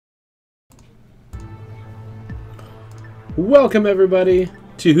Welcome everybody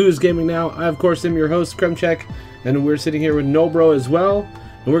to Who's Gaming Now. I of course am your host Kremchek, and we're sitting here with Nolbro as well,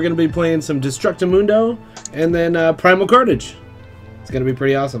 and we're going to be playing some Destructamundo and then Primal Carnage. It's going to be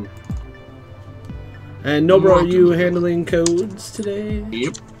pretty awesome. And Nolbro, are you handling codes today?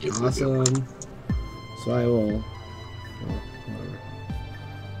 Yep. Awesome. So I will... well, whatever.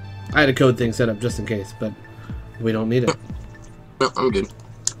 I had a code thing set up just in case, but we don't need it. No, I'm good.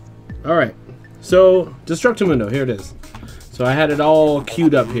 Alright, so Destructamundo, here it is. So I had it all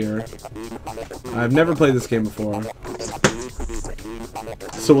queued up here. I've never played this game before,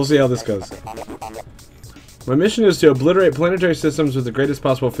 so we'll see how this goes. My mission is to obliterate planetary systems with the greatest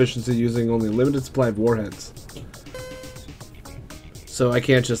possible efficiency using only a limited supply of warheads. So I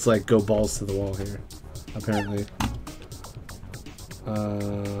can't just like go balls to the wall here, apparently.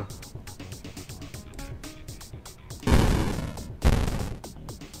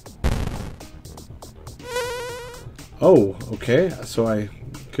 Oh, okay, so I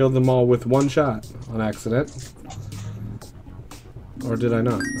killed them all with one shot on accident. Or did I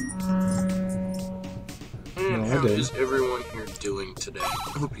not? And how is everyone here doing today?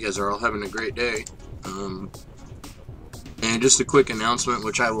 I hope you guys are all having a great day. And just a quick announcement,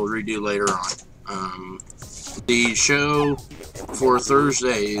 which I will redo later on. The show for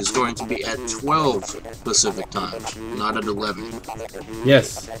Thursday is going to be at 12 Pacific time, not at 11.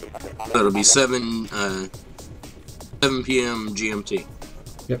 Yes. So it'll be 7 p.m. GMT.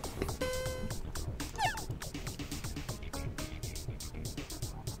 Yep.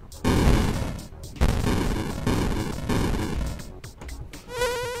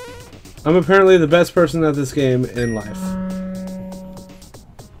 I'm apparently the best person at this game in life.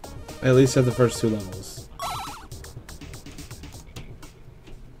 At least at the first 2 levels.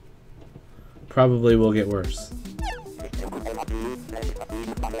 Probably will get worse.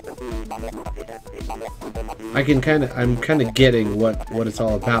 I'm kind of getting what it's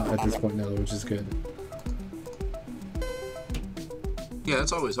all about at this point now, which is good. Yeah,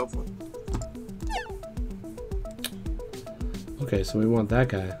 that's always helpful. Okay, so we want that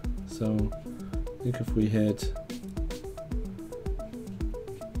guy. So I think if we hit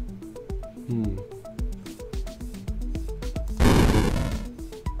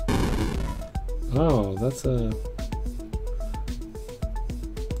oh, that's a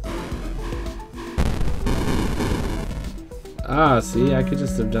see, I could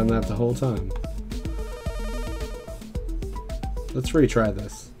just have done that the whole time. Let's retry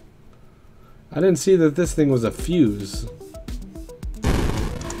this. I didn't see that this thing was a fuse.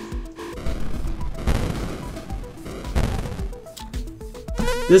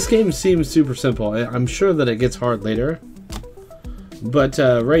 This game seems super simple. I'm sure that it gets hard later. But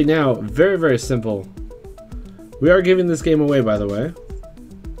right now, very, very simple. We are giving this game away, by the way.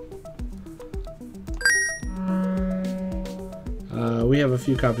 We have a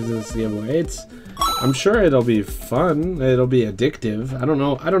few copies of this giveaway. I'm sure it'll be fun. It'll be addictive. I don't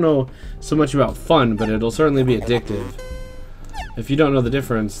know so much about fun, but it'll certainly be addictive. If you don't know the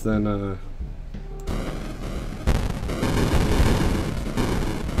difference, then I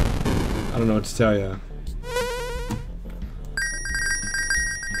don't know what to tell you.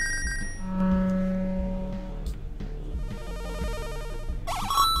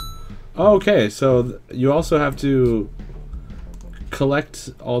 Okay, so you also have to collect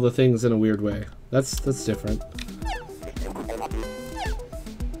all the things in a weird way. That's different.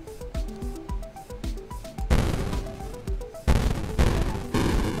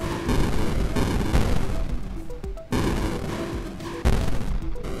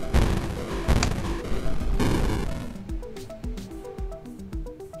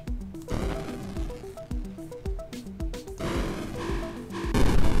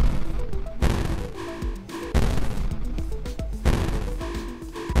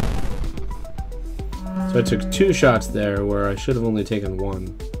 So I took 2 shots there where I should have only taken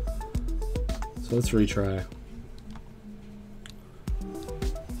 1. So let's retry.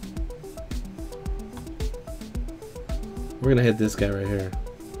 We're gonna hit this guy right here.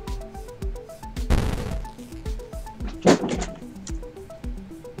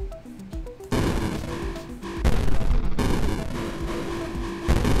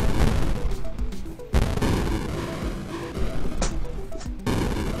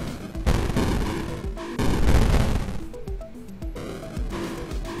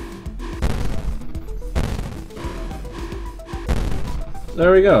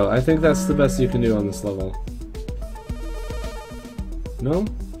 There we go. I think that's the best you can do on this level. No?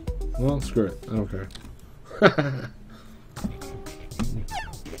 Well, screw it. I don't care.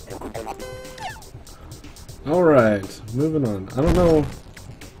 Alright, moving on. I don't know.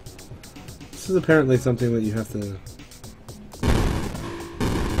 This is apparently something that you have to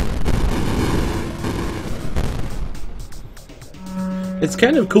It's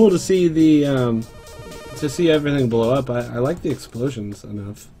kind of cool to see the to see everything blow up. I like the explosions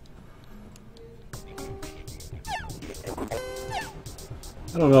enough.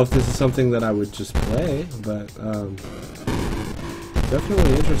 I don't know if this is something that I would just play, but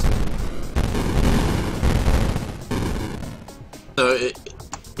definitely interesting. So,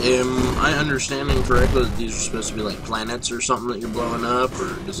 am I understanding correctly that these are supposed to be like planets or something that you're blowing up,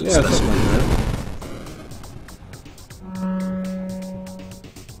 or does it Yeah, something like that.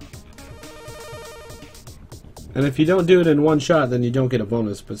 And if you don't do it in one shot, then you don't get a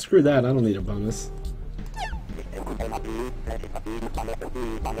bonus. But screw that, I don't need a bonus.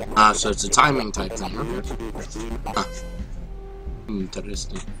 So it's a timing type thing, okay.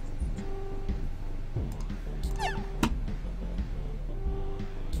 Interesting.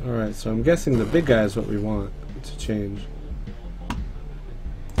 Alright, so I'm guessing the big guy is what we want to change.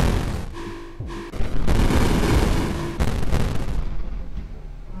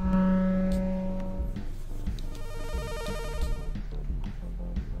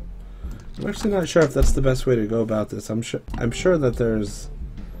 I'm actually not sure if that's the best way to go about this. I'm sure that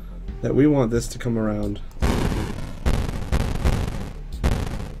that we want this to come around.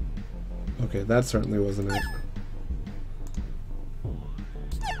 Okay, that certainly wasn't it.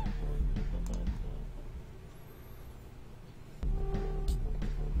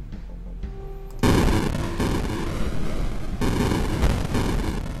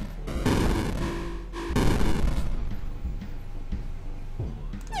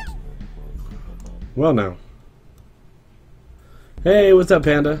 Well, now. Hey, what's up,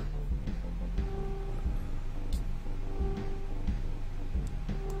 Panda?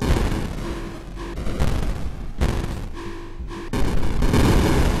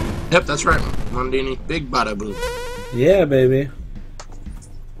 Yep, that's right, Mondini. Big bada boom. Yeah, baby.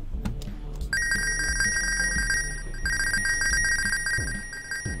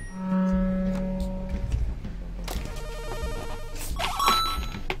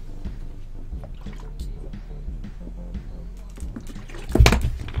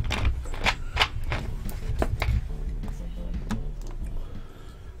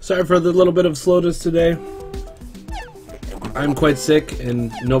 Sorry for the little bit of slowness today. I'm quite sick,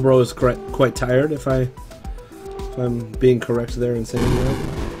 and Nolbro is quite tired. If I'm being correct there in saying that.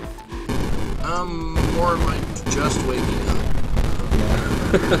 More like just waking up.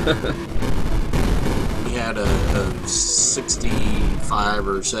 Yeah. We had a 65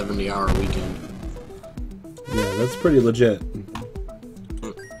 or 70 hour weekend. Yeah, that's pretty legit.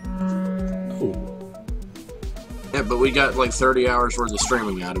 Oh. Yeah, but we got like 30 hours worth of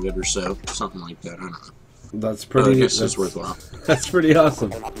streaming out of it or so. Something like that, I don't know. That's pretty. I guess it's worthwhile. That's pretty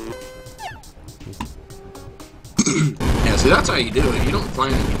awesome. Yeah, see, that's how you do it. You don't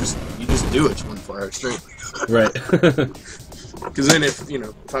plan it. You just do it 24-hour stream. Right. Because then,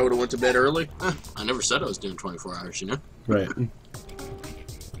 if I would have went to bed early, I never said I was doing 24 hours. Right.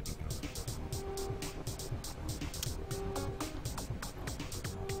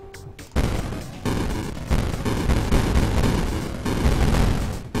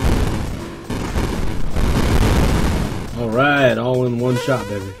 Alright, all in one shot,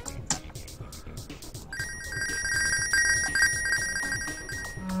 baby.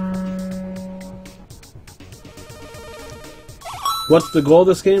 What's the goal of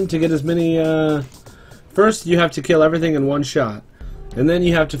this game? To get as many, first you have to kill everything in one shot. And then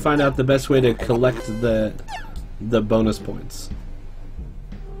you have to find out the best way to collect the bonus points.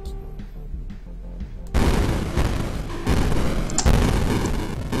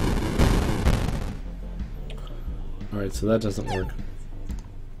 Alright, so that doesn't work.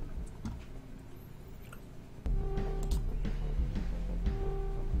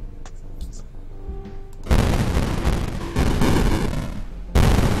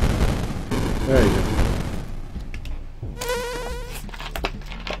 There you go.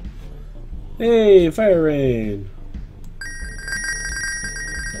 Hey, fire rain!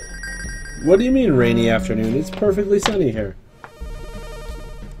 What do you mean rainy afternoon? It's perfectly sunny here.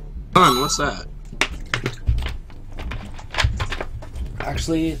 Fun, what's that?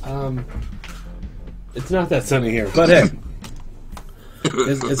 Actually, it's not that sunny here, but hey,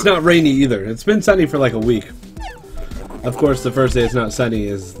 it's not rainy either. It's been sunny for like a week. Of course, the first day it's not sunny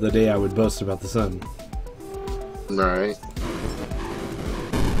is the day I would boast about the sun. Right.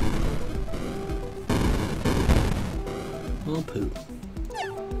 Oh, poo.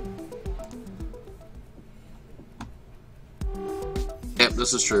 Yep,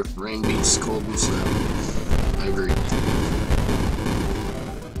 this is true. Rain beats cold and snow. I agree.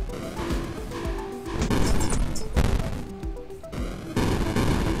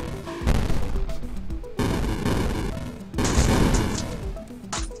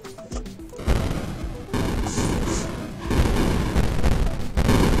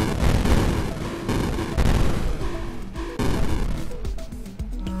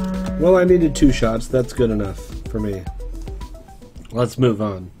 Well, I needed 2 shots. That's good enough for me. Let's move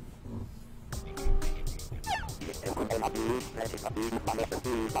on.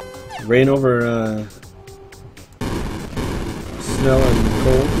 Rain over snow and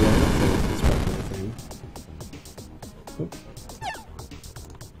cold. Yeah, that's probably the thing. Oop.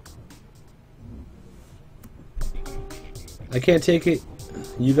 I can't take it.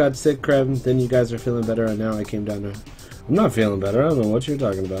 You got sick, Krem, then you guys are feeling better, and now I came down to... I'm not feeling better. I don't know what you're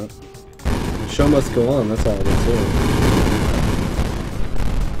talking about. The show must go on. That's all it is here.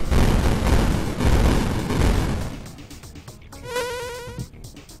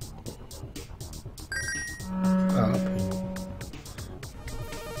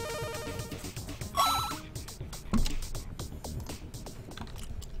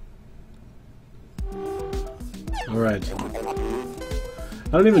 Alright.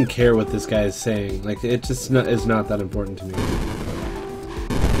 I don't even care what this guy is saying. Like, it just is not that important to me.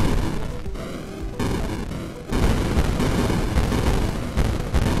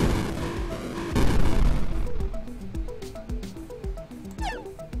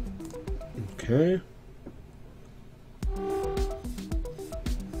 Okay.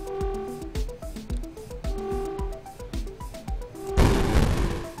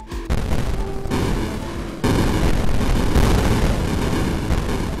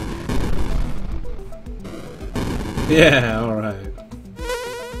 Yeah, alright.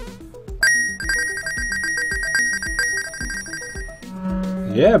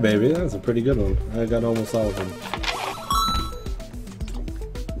 Yeah, baby, that's a pretty good one. I got almost all of them.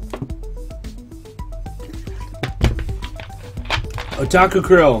 Otaku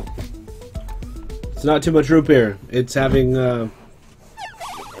Krill. It's not too much root beer. It's having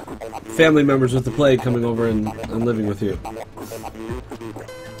family members with the plague coming over and living with you.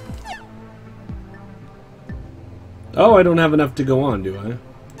 Oh, I don't have enough to go on, do I?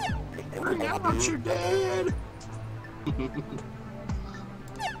 Bring out your dad!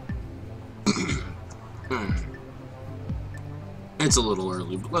 It's a little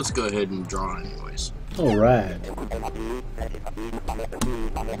early, but let's go ahead and draw anyways. Alright.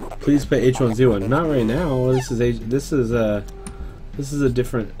 Please play H1Z1. Not right now. This is a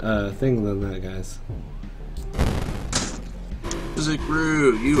different thing than that, guys. Physic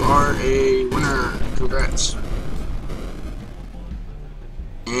Brew, you are a winner. Congrats.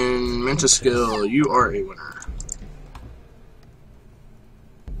 And Mentaskill, you are a winner.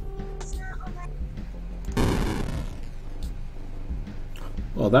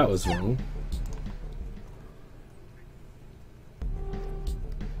 Well, that was wrong.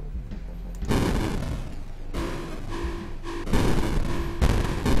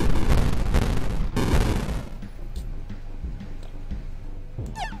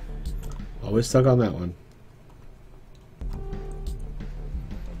 Always stuck on that one.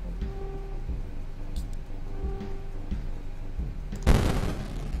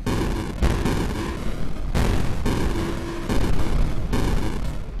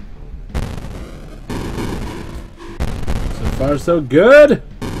 So far, so good.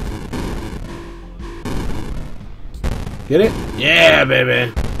 Get it? Yeah,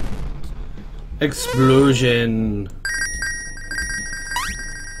 baby. Explosion.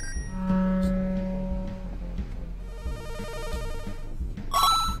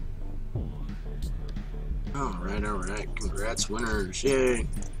 Alright. Congrats, winners. Yay.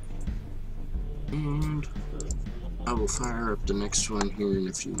 And I will fire up the next one here in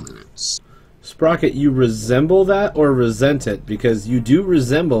a few minutes. Sprocket, you resemble that or resent it? Because you do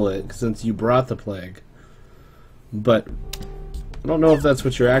resemble it since you brought the plague. But I don't know if that's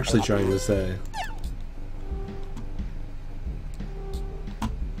what you're actually trying to say.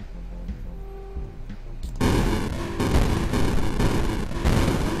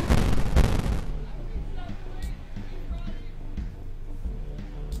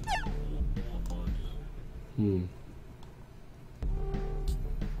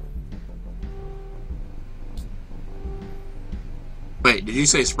 Wait, did you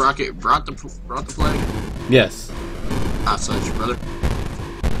say Sprocket brought the plague? Yes. Ah, so that's your brother?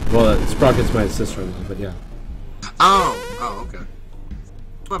 Well, Sprocket's my sister-in-law, but yeah. Oh, okay.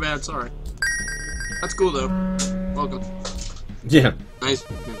 My bad, sorry. That's cool though. Welcome. Yeah. Nice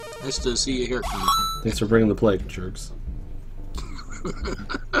to see you here. Thanks for bringing the plague, jerks.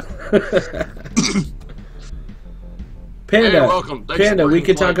 Panda, hey, welcome. Panda, we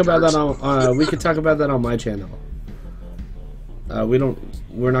could talk about that on we could talk about that on my channel.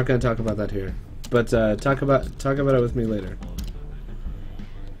 We're not going to talk about that here, but talk about it with me later.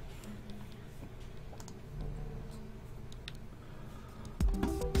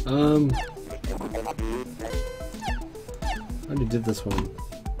 I already did this one.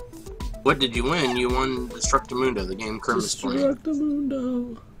 What did you win? You won Destructamundo, the game Krem is playing.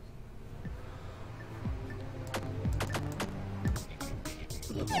 Destructamundo.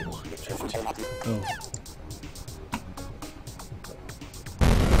 Level 150. Oh.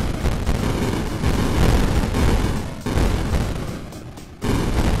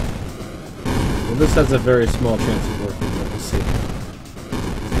 Well, this has a very small chance of working, but we'll see.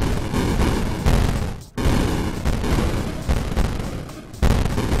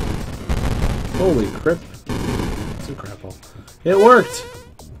 Holy crap. It's a crapple. It worked!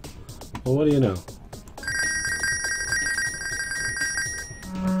 Well, what do you know?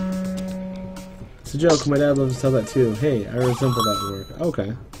 It's a joke. My dad loves to tell that too. Hey, I resemble that work.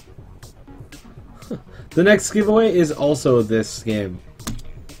 Okay. The next giveaway is also this game.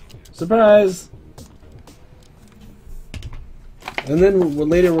 Surprise! And then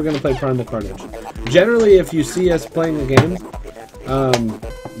later we're going to play Primal Carnage. Generally, if you see us playing a game,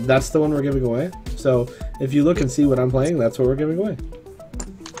 that's the one we're giving away. So if you look and see what I'm playing, that's what we're giving away.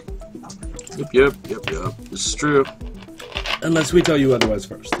 Yep. This is true. Unless we tell you otherwise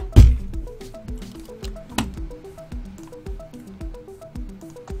first.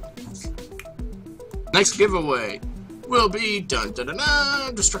 Next giveaway will be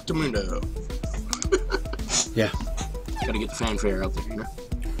Destructamundo. Yeah. Gotta get the fanfare out there, you know?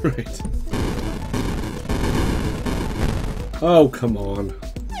 Right. Oh, come on.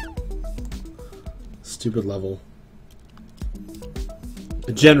 Stupid level.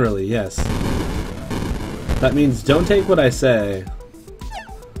 Generally, yes. That means don't take what I say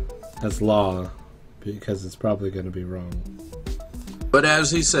as law, because it's probably going to be wrong. But as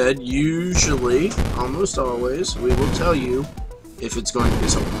he said, usually, almost always, we will tell you if it's going to be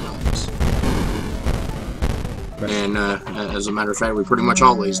something else. Right. And as a matter of fact, we pretty much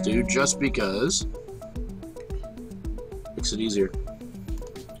always do, just because it makes it easier.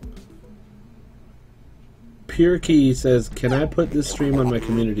 Pure Key says, can I put this stream on my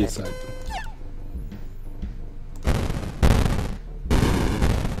community site?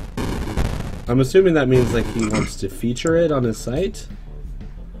 I'm assuming that means like he wants to feature it on his site.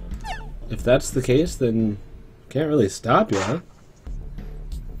 If that's the case, then can't really stop you, huh?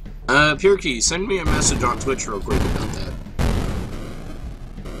 Pure Key, send me a message on Twitch real quick about that.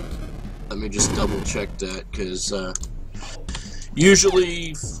 Let me just double check that, because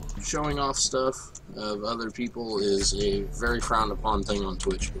usually showing off stuff of other people is a very frowned upon thing on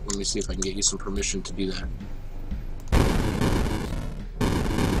Twitch. But let me see if I can get you some permission to do that.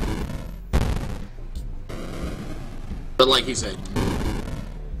 But like he said,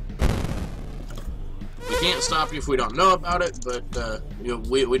 we can't stop you if we don't know about it, but you know,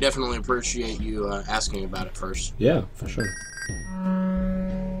 we definitely appreciate you asking about it first. Yeah, for sure.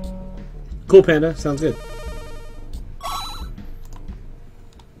 Cool, Panda. Sounds good.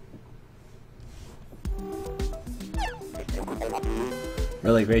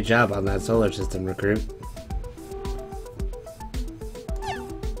 Really great job on that solar system, recruit.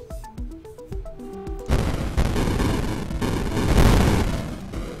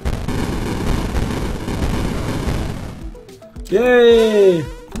 Yay!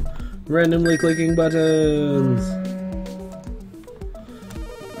 Randomly clicking buttons.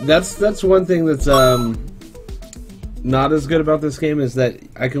 That's one thing that's not as good about this game, is that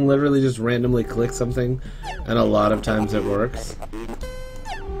I can literally just randomly click something, and a lot of times it works.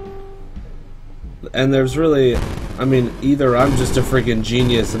 And there's really, I mean, either I'm just a freaking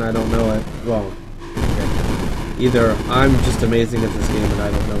genius and I don't know it. Well, okay. Either I'm just amazing at this game and I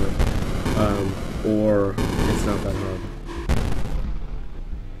don't know it, or it's not that hard.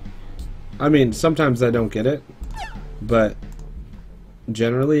 I mean, sometimes I don't get it, but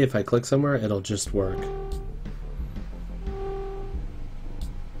generally, if I click somewhere, it'll just work.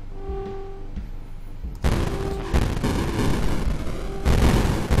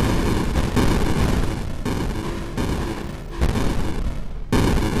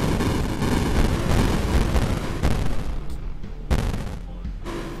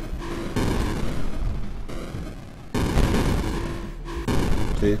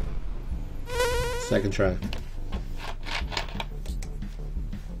 See? Second try.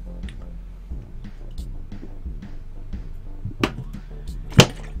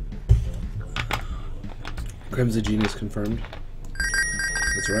 Krem's a genius confirmed.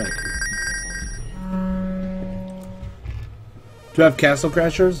 That's right. Do I have Castle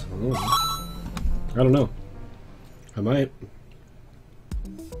Crashers? I don't know. I might.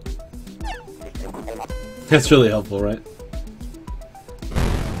 That's really helpful, right?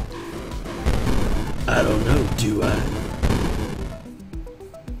 I don't know, do I?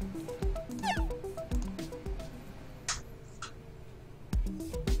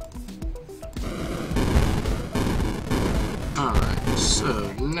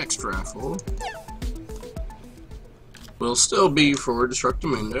 next raffle will still be for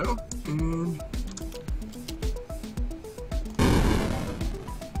Destructamundo.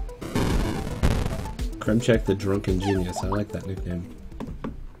 Kremchek the Drunken Genius. I like that nickname.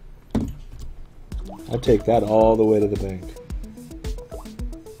 I'll take that all the way to the bank.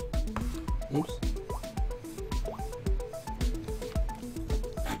 Oops.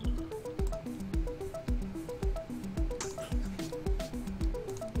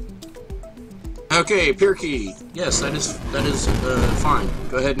 Okay, Pure Key. Yes, that is fine.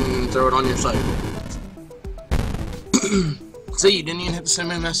 Go ahead and throw it on your site. See, you didn't even have to send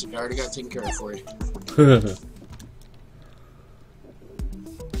me a message. I already got it taken care of for you.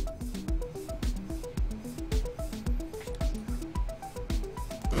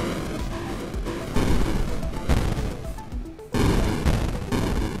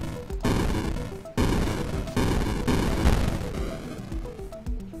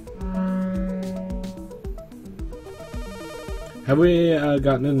 Have we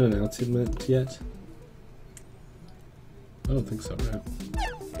gotten an announcement yet? I don't think so, right?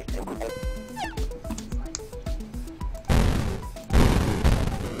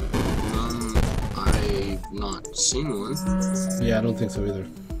 I've not seen one. Yeah, I don't think so either.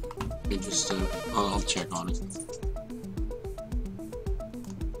 Let me just, I'll check on it.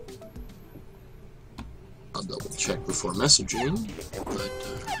 I'll double check before messaging, but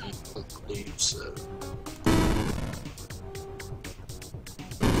I don't believe so.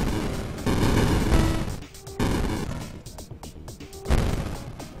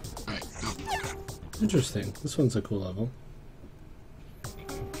 Interesting. This one's a cool level.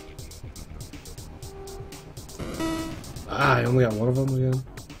 Ah, I only got one of them again.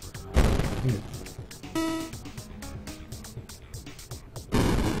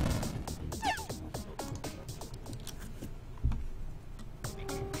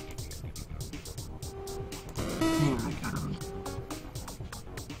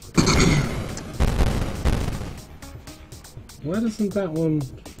 Why doesn't that one...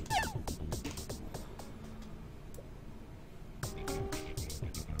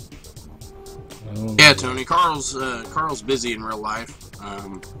 Yeah, Tony. Carl's busy in real life.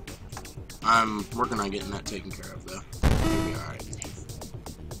 I'm working on getting that taken care of, though. It'll be alright.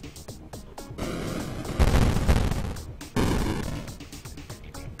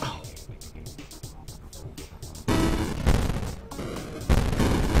 Oh.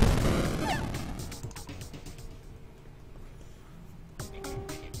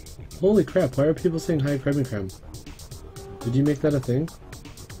 Holy crap! Why are people saying hi, Kremchek? Did you make that a thing?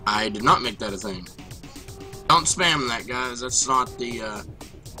 I did not make that a thing. Don't spam that, guys. That's not the,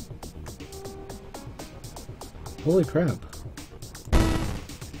 Holy crap.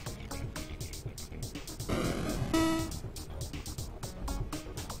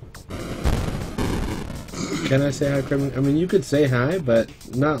 Can I say hi, Kremchek? I mean, you could say hi, but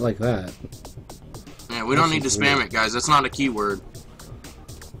not like that. Yeah, we don't need to spam it, guys. That's not a keyword.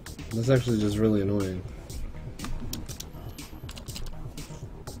 That's actually just really annoying.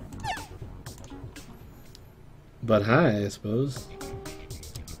 But hi, I suppose.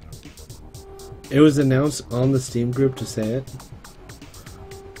 It was announced on the Steam group to say it.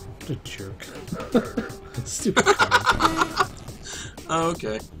 What a jerk. Stupid card. Oh,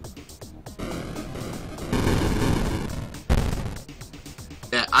 okay.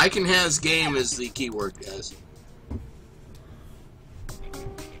 Yeah, I can has game is the keyword, guys.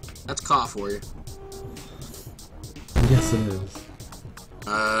 That's caw for you. Yes, it is.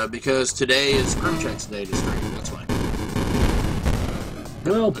 Because today is Kremchek's day to stream, that's why.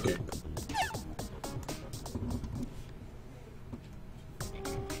 Well, okay.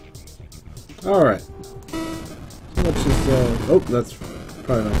 Alright. Let's just, oh, that's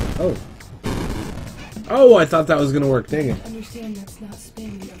probably not good. Oh. Oh, I thought that was gonna work, dang it. Understand that's not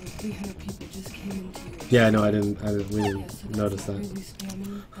spamming. Over 300 people just came into your... Yeah, no, we didn't notice that. Really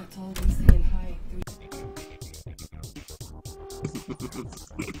spamming. That's all been saying hi.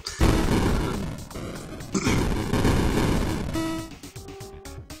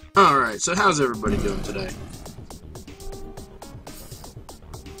 Alright, so how's everybody doing today?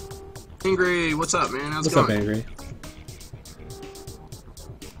 Angry, what's up, man? How's it going? What's up, Angry?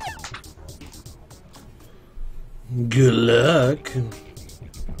 Good luck.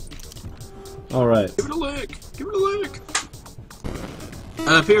 Alright. Give it a lick. Give it a lick.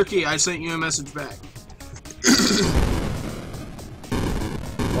 Pirkey, I sent you a message back.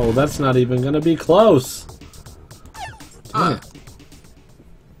 Oh, that's not even gonna be close.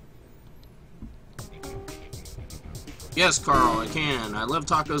 Yes, Carl, I can. I love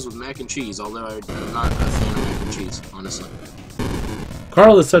tacos with mac and cheese, although I'm not a fan of mac and cheese, honestly.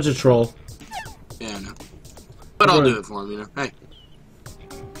 Carl is such a troll. Yeah, I know. But I'll do it for him, you know. Hey.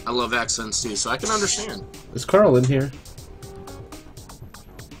 I love accents too, so I can understand. Is Carl in here?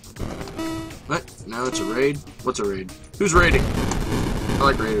 What? Now it's a raid? What's a raid? Who's raiding? I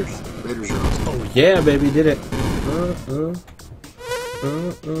like raiders. Raiders are awesome. Oh yeah, baby, did it.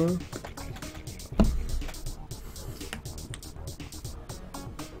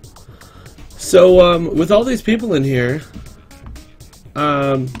 So, with all these people in here,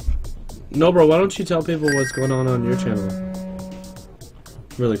 Nolbro, why don't you tell people what's going on your channel?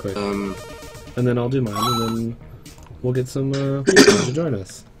 Really quick. And then I'll do mine, and then we'll get some people to join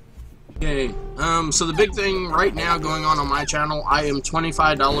us. Okay. So the big thing right now going on my channel, I am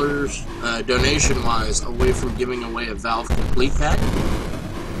 $25 donation-wise away from giving away a Valve Complete pack,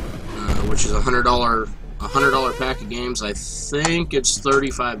 which is a $100 pack of games. I think it's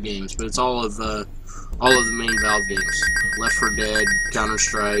 35 games, but it's all of the main Valve games: Left 4 Dead,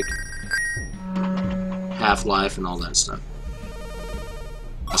 Counter-Strike, Half-Life, and all that stuff.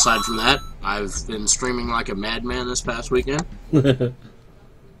 Aside from that, I've been streaming like a madman this past weekend.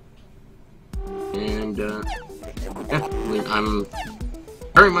 And, yeah, I mean, I'm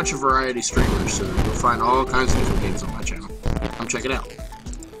very much a variety streamer, so you'll find all kinds of different games on my channel. Come check it out.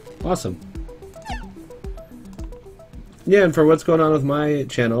 Awesome. Yeah, and for what's going on with my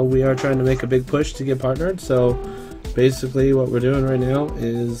channel, we are trying to make a big push to get partnered, so basically what we're doing right now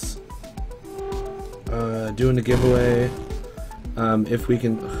is doing a giveaway. If we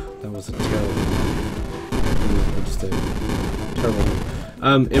can... that was a terrible... just a terrible...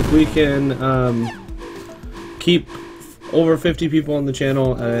 if we can keep over 50 people on the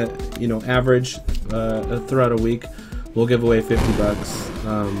channel, you know, average throughout a week, we'll give away $50.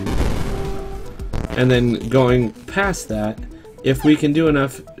 And then going past that, if we can do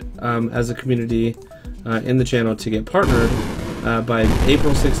enough as a community in the channel to get partnered by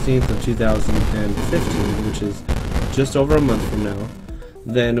April 16th of 2015, which is just over a month from now,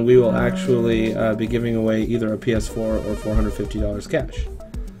 then we will actually be giving away either a PS4 or $450 cash.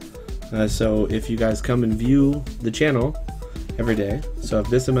 So if you guys come and view the channel every day, so if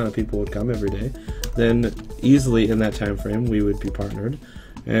this amount of people would come every day, then easily in that time frame we would be partnered,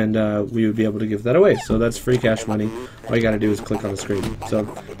 and we would be able to give that away. So that's free cash money. All you gotta do is click on the screen. So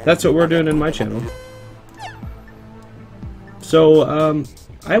that's what we're doing in my channel. So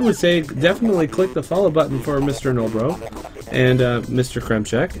I would say definitely click the follow button for Mr. Nolbro and Mr.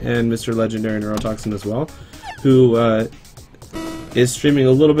 Kremchek and Mr. Legendary Neurotoxin as well, who is streaming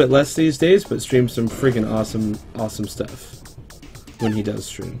a little bit less these days, but streams some freaking awesome stuff when he does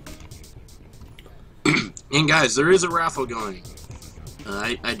stream. And guys, there is a raffle going.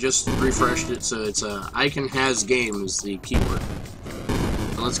 I just refreshed it, so it's Icon Has Game is the keyword.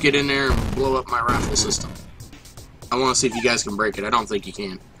 So let's get in there and blow up my raffle system. I want to see if you guys can break it. I don't think you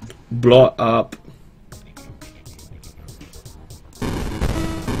can. Blow it up.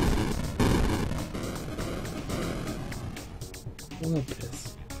 Oh,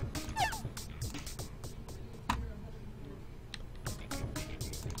 piss.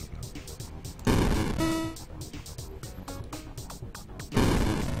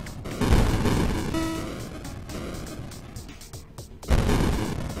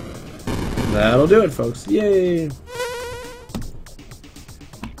 That'll do it, folks. Yay!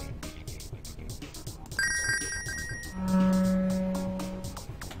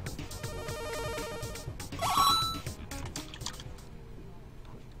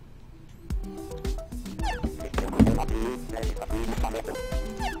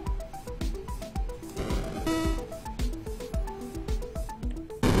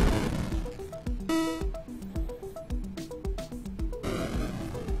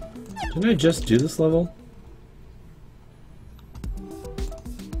 Didn't I just do this level?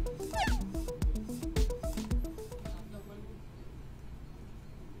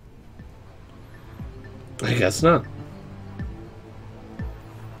 I guess not.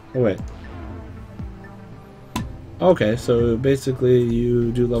 Oh wait. Okay, so basically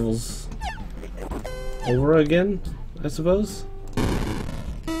you do levels over again, I suppose?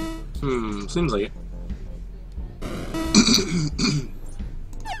 Seems like it.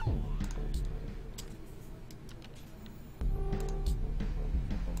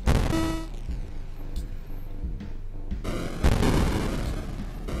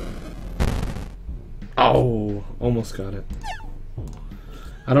 Oh, almost got it.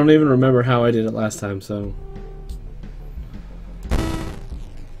 I don't even remember how I did it last time, so...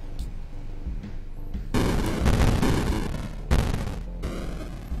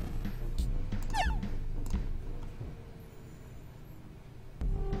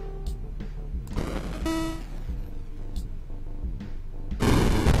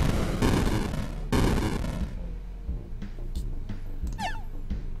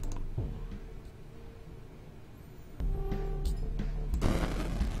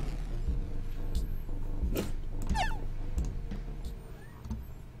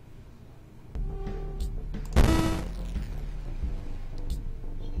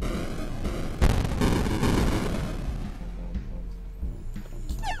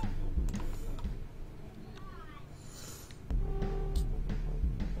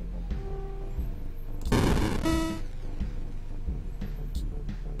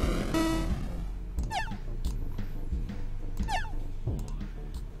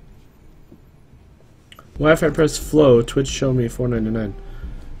 Wi-Fi press flow. Twitch show me $4.99.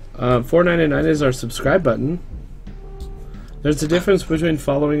 $4.99 is our subscribe button. There's a difference between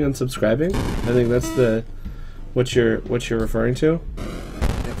following and subscribing. I think that's what you're referring to.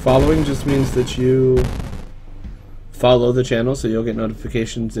 Following just means that you follow the channel, so you'll get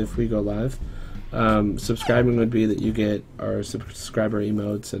notifications if we go live. Subscribing would be that you get our subscriber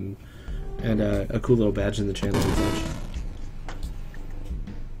emotes and a cool little badge in the channel and such.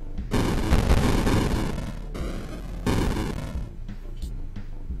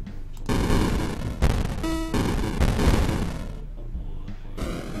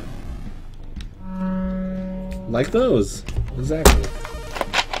 Like those. Exactly.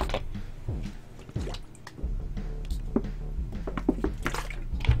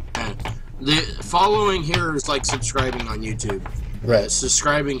 The following here is like subscribing on YouTube. Right.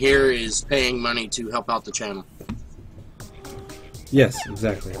 Subscribing here is paying money to help out the channel. Yes,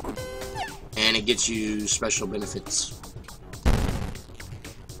 exactly. And it gets you special benefits.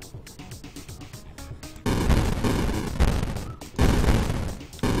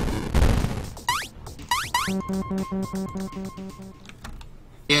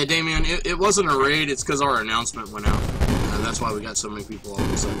 Yeah, Damien, it wasn't a raid, it's because our announcement went out. That's why we got so many people all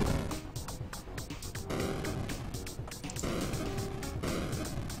of a sudden.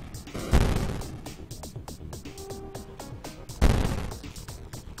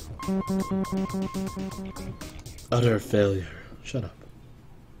 Utter failure. Shut up.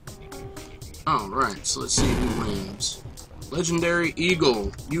 Alright, so let's see who wins. Legendary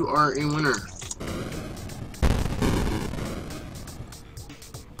Eagle, you are a winner.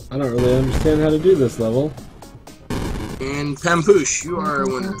 I don't really understand how to do this level. And Pampoosh, you are a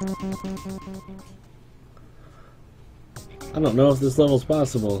winner. I don't know if this level's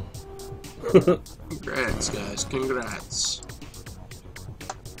possible. Congrats, guys. Congrats.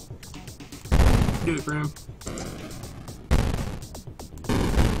 Do it, Grim.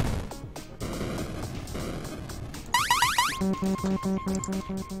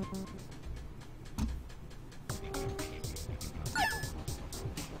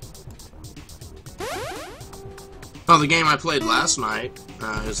 Well, the game I played last night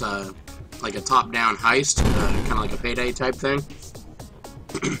is like a top-down heist, kind of like a Payday type thing.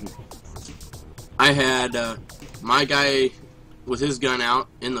 I had my guy with his gun out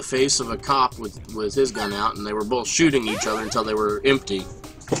in the face of a cop with his gun out, and they were both shooting each other until they were empty.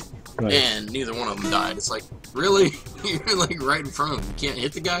 Right. And neither one of them died. It's like, really? You're like right in front of him. You can't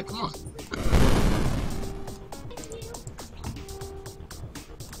hit the guy? Come on.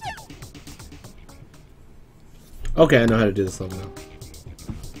 Okay, I know how to do this level now.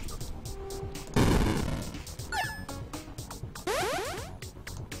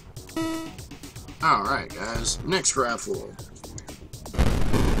 Alright, guys. Next raffle.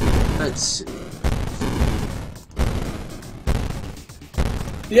 Let's see.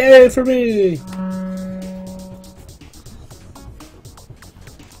 Yay for me!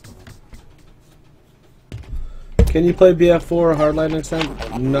 Can you play BF4 Hardline next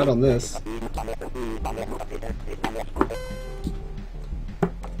time? Not on this.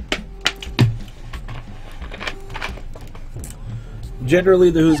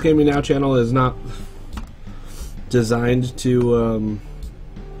 Generally, the Who's Gaming Now channel is not designed to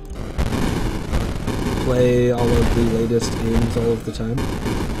play all of the latest games all of the time.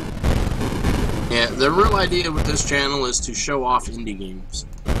 Yeah, the real idea with this channel is to show off indie games.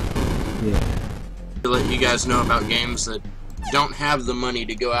 Yeah. To let you guys know about games that don't have the money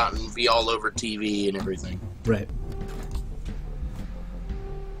to go out and be all over TV and everything. Right.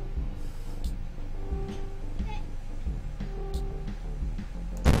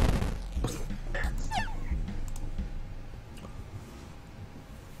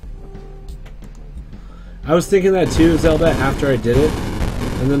 I was thinking that too, Zelda, after I did it,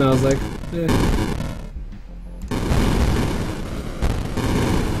 and then I was like, eh.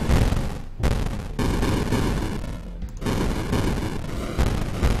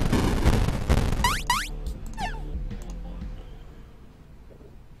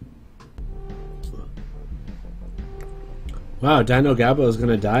 Wow, Dino Gabbo is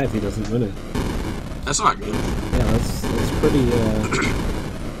gonna die if he doesn't win it. That's not good. Yeah, that's pretty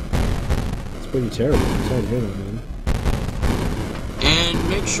it's pretty terrible. I'm sorry to hear that, man. And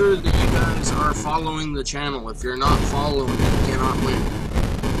make sure that you guys are following the channel. If you're not following, you cannot win.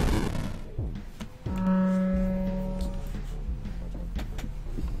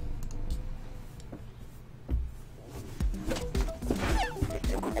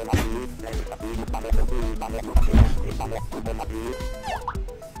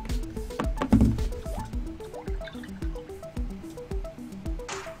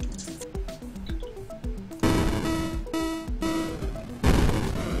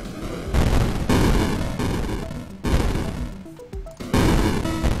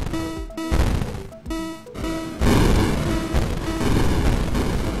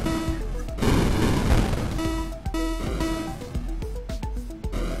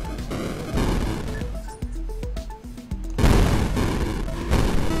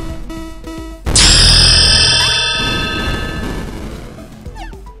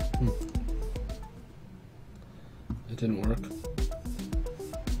 didn't work.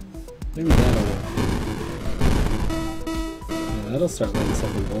 Maybe that'll work. Yeah, that'll start lighting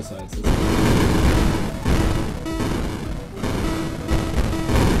stuff on both sides.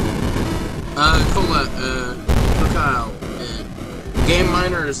 Kyle, Game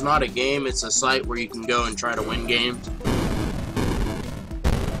Miner is not a game, it's a site where you can go and try to win games.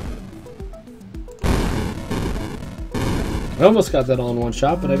 I almost got that all in one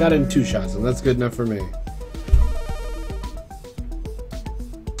shot, but I got it in 2 shots, and that's good enough for me.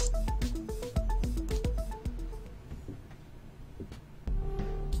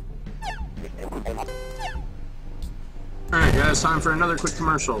 Alright guys, time for another quick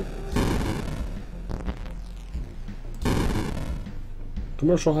commercial.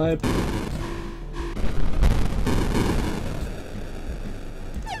 Commercial hype.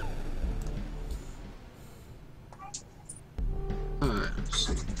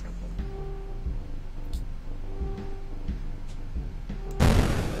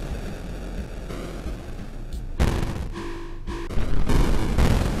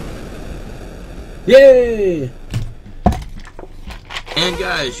 Yay! And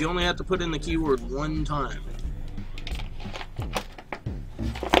guys, you only have to put in the keyword 1 time.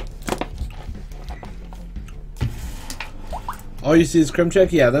 All you see is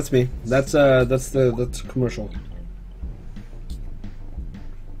Kremchek? Yeah, that's me. That's commercial.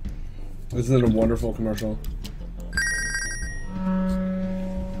 Isn't it a wonderful commercial?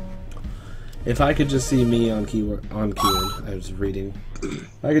 If I could just see me on keyword, I was reading.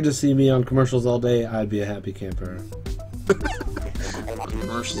 If I could just see me on commercials all day, I'd be a happy camper.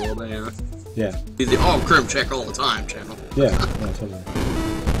 Commercials all day, huh? Yeah. He's the all Kremchek all the time channel. Yeah, totally.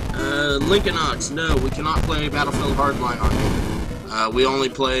 Lincoln Ox, no, we cannot play Battlefield Hardline on here. We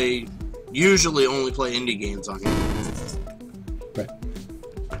usually only play indie games on here. Right.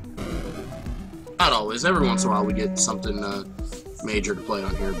 Not always. Every once in a while we get something major to play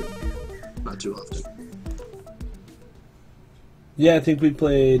on here, but not too often. Yeah, I think we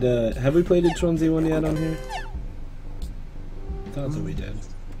played, have we played H1Z1 yet on here? I thought that we did.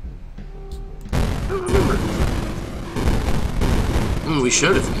 I don't remember. We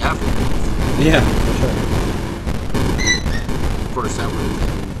should if we have to. Yeah, for sure. Of course, that would.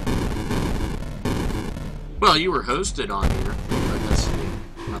 Well, you were hosted on here, but that's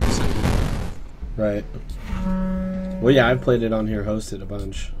not the same. Right. Well, yeah, I've played it on here hosted a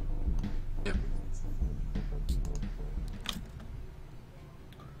bunch. Yep.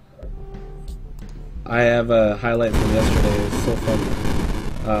 I have a highlight from yesterday. It's so funny.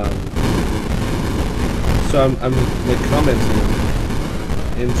 So I'm like commenting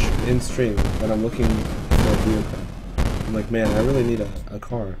in stream when I'm looking for a vehicle. I'm like, man, I really need a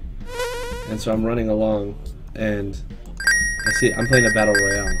car. And so I'm running along, and I'm playing a battle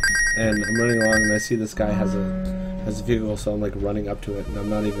royale, and I'm running along, and I see this guy has a vehicle, so I'm like running up to it, and I'm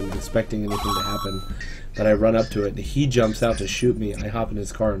not even expecting anything to happen. But I run up to it, and he jumps out to shoot me. I hop in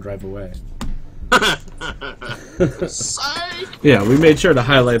his car and drive away. Yeah, we made sure to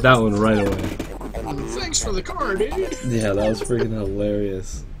highlight that one right away. Thanks for the car, dude. Yeah, that was freaking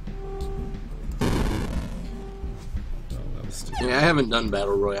hilarious. Yeah, I haven't done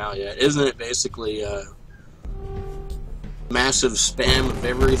Battle Royale yet. Isn't it basically massive spam of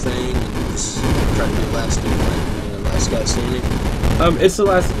everything and just try to be last guy standing? It's the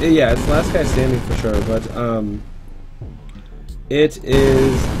last guy standing for sure, but it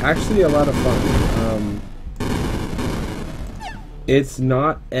is actually a lot of fun. It's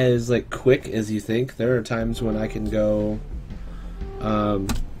not as like quick as you think. There are times when I can go a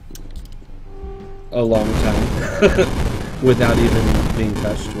long time without even being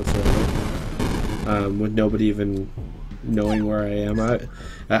touched whatsoever, with nobody even knowing where I am.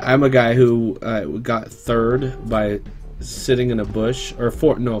 I'm a guy who got 3rd by sitting in a bush, or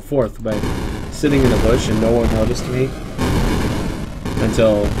 4th by sitting in a bush and no one noticed me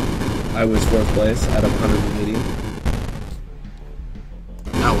until I was 4th place out of 180.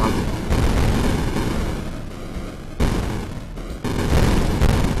 Oh, wow.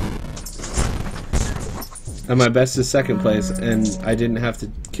 And my best is 2nd place, and I didn't have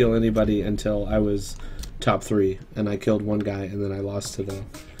to kill anybody until I was top 3, and I killed one guy, and then I lost to the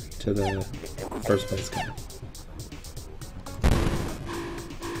 1st place guy.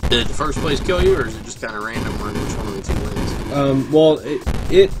 Did the 1st place kill you, or is it just kind of random on which one of the 2 wins? Well,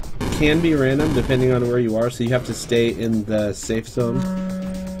 it can be random depending on where you are, so you have to stay in the safe zone.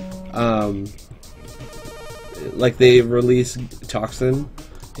 Like they release toxin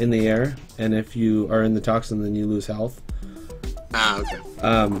in the air, and if you are in the toxin, then you lose health. Ah, okay.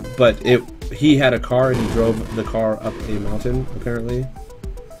 But he had a car, and he drove the car up a mountain, apparently,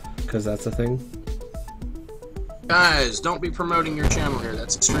 because that's a thing. Guys, don't be promoting your channel here.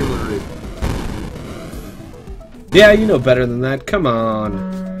 That's extremely rude. Yeah, you know better than that. Come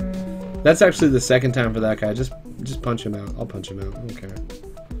on. That's actually the second time for that guy. Just punch him out. I'll punch him out. I don't care.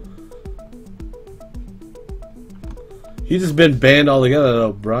 He's just been banned altogether,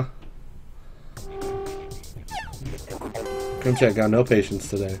 though, bruh. Kremchek got no patience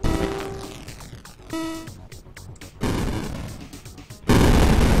today.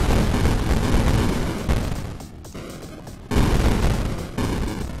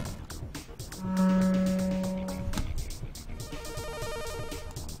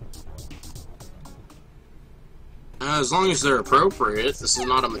 As long as they're appropriate, this is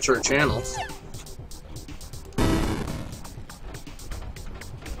not a mature channel.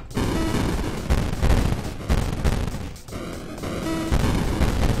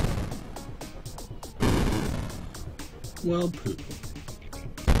 Well, poo.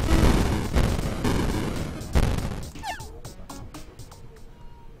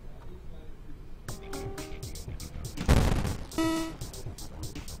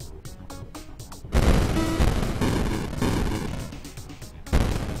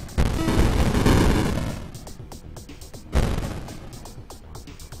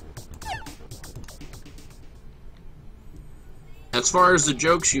 As far as the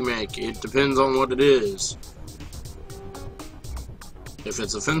jokes you make, it depends on what it is. If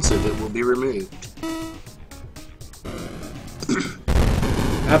it's offensive, it will be removed.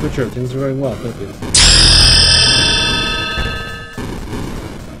 Aperture, things are going well, thank you.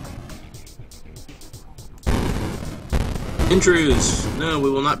 Intrudes! No, we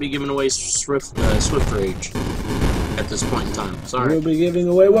will not be giving away Swift Rage at this point in time. Sorry. We'll be giving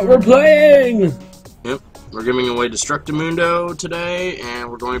away what we're playing! Yep. We're giving away Destructamundo today, and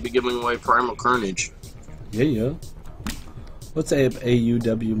we're going to be giving away Primal Carnage. Yeah, yeah. What's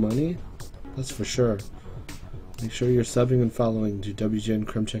AUW money? That's for sure. Make sure you're subbing and following to WGN,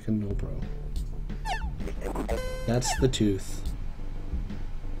 Kremchek, and Nolbro. That's the tooth.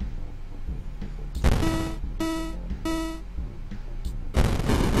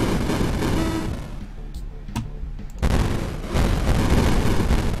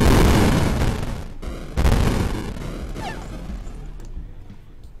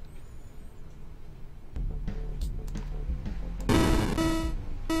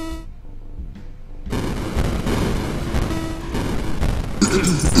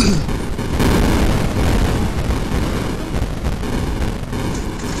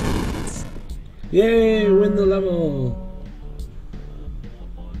 Yay, win the level!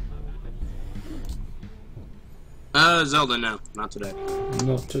 Zelda, no, not today.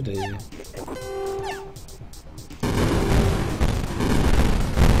 Not today.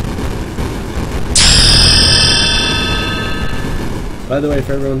 By the way,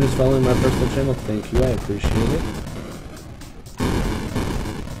 for everyone who's following my personal channel, thank you, I appreciate it.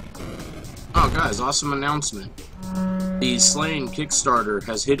 Oh, guys, awesome announcement. The Slain Kickstarter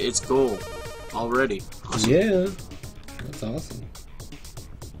has hit its goal already. Awesome. Yeah, that's awesome.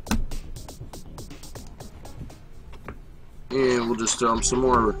 And we'll just throw them some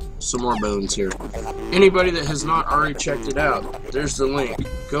more bones here. Anybody that has not already checked it out, there's the link.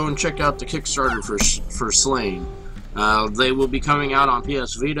 Go and check out the Kickstarter for Slain. They will be coming out on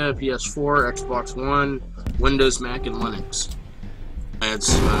PS Vita, PS4, Xbox One, Windows, Mac, and Linux.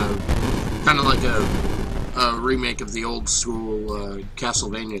 It's kind of like a remake of the old school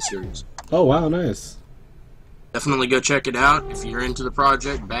Castlevania series. Oh wow, nice. Definitely go check it out. If you're into the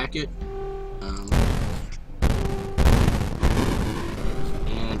project, back it.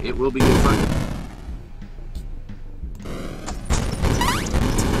 And it will be good fun.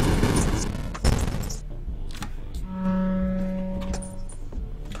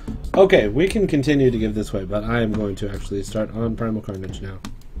 Okay, we can continue to give this way, but I am going to actually start on Primal Carnage now.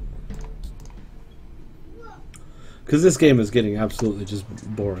 Because this game is getting absolutely just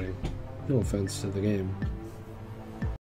boring. No offense to the game.